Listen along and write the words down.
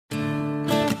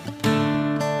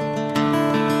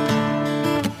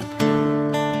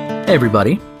Hey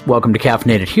everybody, welcome to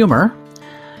Caffeinated Humor.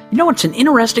 You know, it's an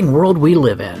interesting world we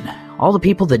live in. All the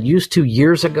people that used to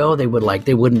years ago, they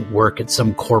wouldn't work at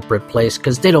some corporate place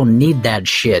because they don't need that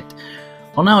shit.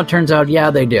 Well, now it turns out,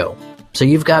 yeah, they do. So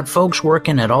you've got folks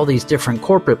working at all these different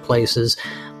corporate places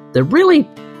that really,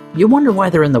 you wonder why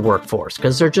they're in the workforce,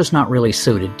 because they're just not really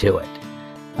suited to it.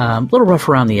 A little rough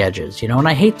around the edges, and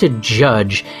I hate to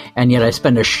judge, and yet I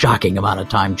spend a shocking amount of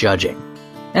time judging.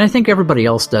 And I think everybody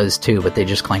else does too, but they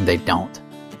just claim they don't.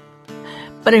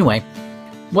 But anyway,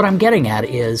 what I'm getting at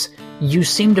is you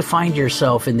seem to find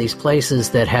yourself in these places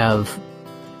that have,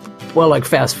 well, like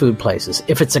fast food places.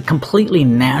 If it's a completely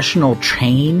national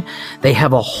chain, they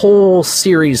have a whole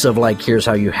series of like, here's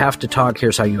how you have to talk,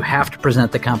 here's how you have to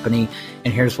present the company,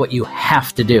 and here's what you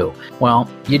have to do. Well,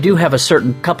 you do have a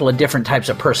certain couple of different types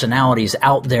of personalities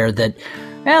out there that,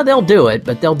 they'll do it,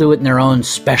 but they'll do it in their own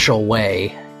special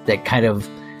way that kind of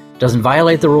doesn't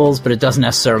violate the rules, but it doesn't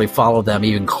necessarily follow them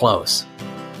even close.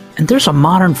 And there's a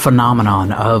modern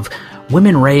phenomenon of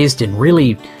women raised in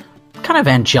really kind of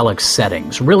angelic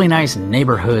settings, really nice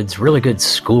neighborhoods, really good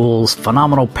schools,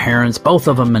 phenomenal parents, both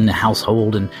of them in the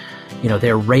household, and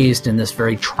they're raised in this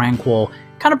very tranquil,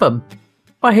 kind of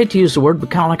I hate to use the word,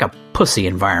 but kind of like a pussy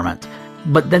environment.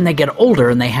 But then they get older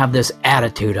and they have this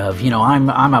attitude of, I'm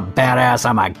a badass,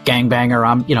 I'm a gangbanger,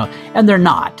 and they're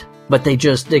not. But they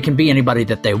can be anybody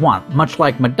that they want. Much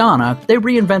like Madonna, they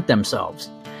reinvent themselves.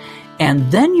 And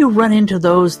then you run into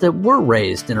those that were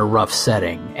raised in a rough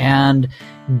setting and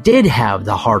did have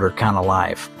the harder kind of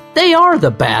life. They are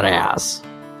the badass.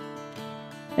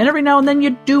 And every now and then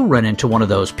you do run into one of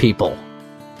those people.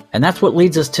 And that's what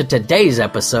leads us to today's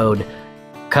episode,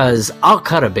 'cause I'll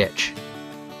cut a bitch,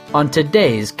 on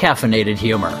today's Caffeinated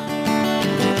Humor.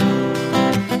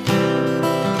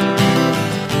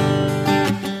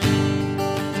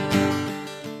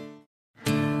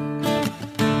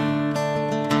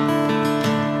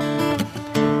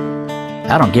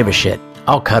 I don't give a shit.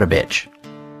 I'll cut a bitch.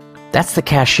 That's the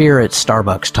cashier at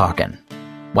Starbucks talking.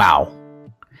 Wow.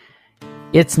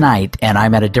 It's night and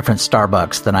I'm at a different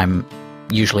Starbucks than I'm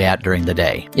usually at during the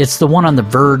day. It's the one on the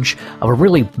verge of a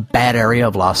really bad area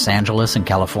of Los Angeles in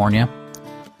California.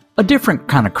 A different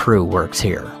kind of crew works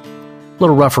here. A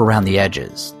little rougher around the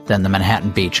edges than the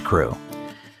Manhattan Beach crew.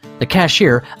 The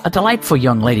cashier, a delightful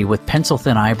young lady with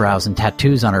pencil-thin eyebrows and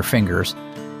tattoos on her fingers,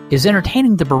 is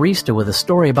entertaining the barista with a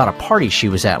story about a party she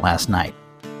was at last night.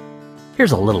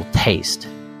 Here's a little taste.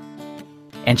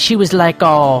 And she was like,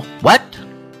 "Oh, what?"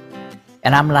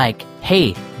 And I'm like,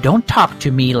 "Hey, don't talk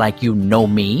to me like you know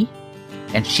me."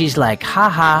 And she's like,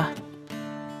 "Ha."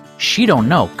 She don't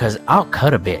know, 'cause I'll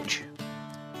cut a bitch.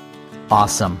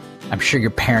 Awesome. I'm sure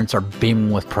your parents are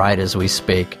beaming with pride as we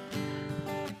speak.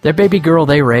 Their baby girl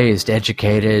they raised,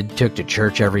 educated, took to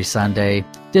church every Sunday,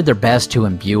 did their best to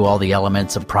imbue all the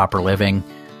elements of proper living,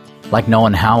 like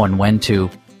knowing how and when to,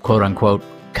 quote-unquote,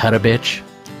 cut a bitch.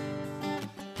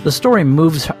 The story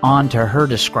moves on to her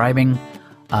describing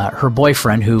her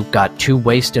boyfriend who got too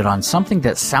wasted on something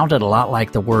that sounded a lot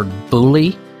like the word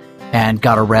bully and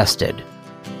got arrested.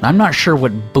 I'm not sure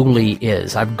what bully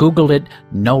is. I've Googled it,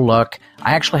 no luck.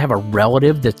 I actually have a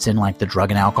relative that's in like the drug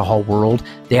and alcohol world.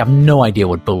 They have no idea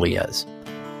what bully is.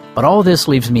 But all this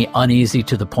leaves me uneasy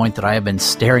to the point that I have been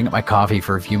staring at my coffee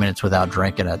for a few minutes without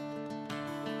drinking it.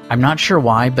 I'm not sure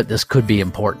why, but this could be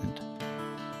important.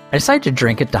 I decided to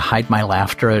drink it to hide my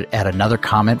laughter at another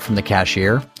comment from the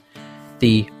cashier.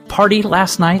 The party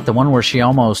last night, the one where she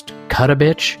almost cut a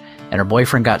bitch and her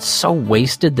boyfriend got so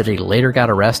wasted that he later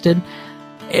got arrested,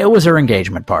 it was her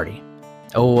engagement party.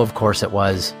 Oh, of course it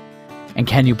was. And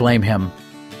can you blame him?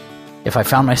 If I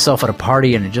found myself at a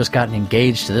party and had just gotten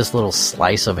engaged to this little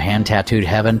slice of hand-tattooed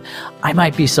heaven, I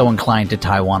might be so inclined to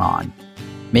tie one on.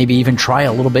 Maybe even try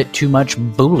a little bit too much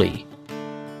bully.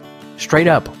 Straight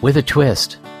up, with a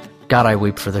twist. God, I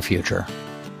weep for the future.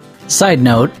 Side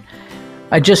note,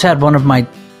 I just had one of my...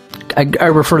 I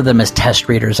refer to them as test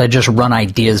readers. I just run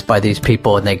ideas by these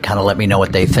people and they kind of let me know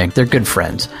what they think. They're good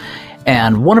friends.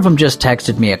 And one of them just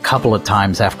texted me a couple of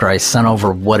times after I sent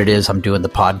over what it is I'm doing the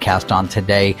podcast on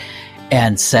today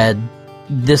and said,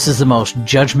 "This is the most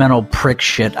judgmental prick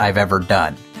shit I've ever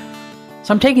done."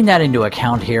 So I'm taking that into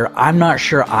account here. I'm not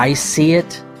sure I see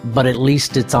it, but at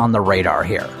least it's on the radar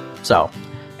here. So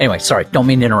anyway, sorry, don't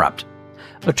mean to interrupt.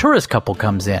 A tourist couple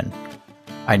comes in.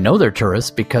 I know they're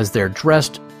tourists because they're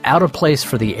dressed out of place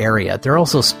for the area. They're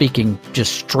also speaking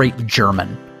just straight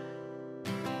German.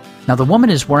 Now, the woman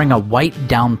is wearing a white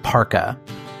down parka.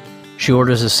 She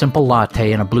orders a simple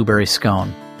latte and a blueberry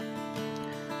scone.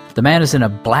 The man is in a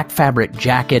black fabric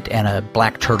jacket and a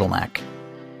black turtleneck.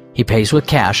 He pays with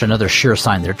cash, another sure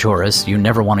sign they're tourists. You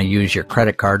never want to use your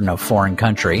credit card in a foreign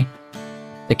country.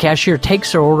 The cashier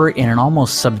takes her order in an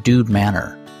almost subdued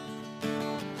manner.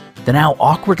 The now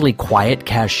awkwardly quiet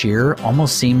cashier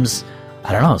almost seems,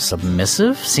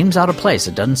 submissive? Seems out of place.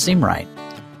 It doesn't seem right.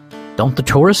 Don't the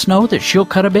tourists know that she'll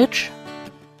cut a bitch?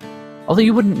 Although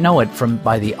you wouldn't know it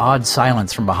by the odd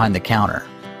silence from behind the counter.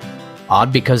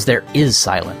 Odd because there is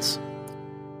silence.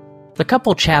 The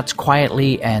couple chats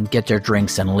quietly and get their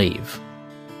drinks and leave.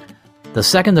 The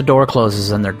second the door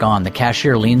closes and they're gone, the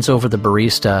cashier leans over the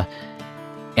barista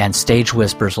and stage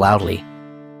whispers loudly,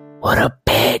 "What a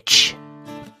bitch!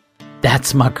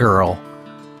 That's my girl.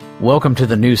 Welcome to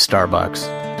the new Starbucks."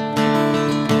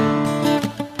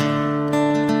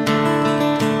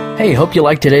 Hey, hope you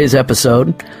liked today's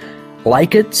episode.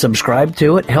 Like it, subscribe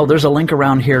to it. Hell, there's a link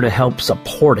around here to help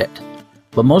support it.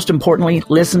 But most importantly,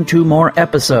 listen to more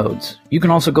episodes. You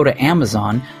can also go to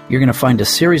Amazon. You're going to find a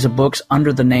series of books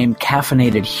under the name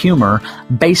Caffeinated Humor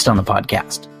based on the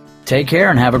podcast. Take care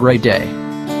and have a great day.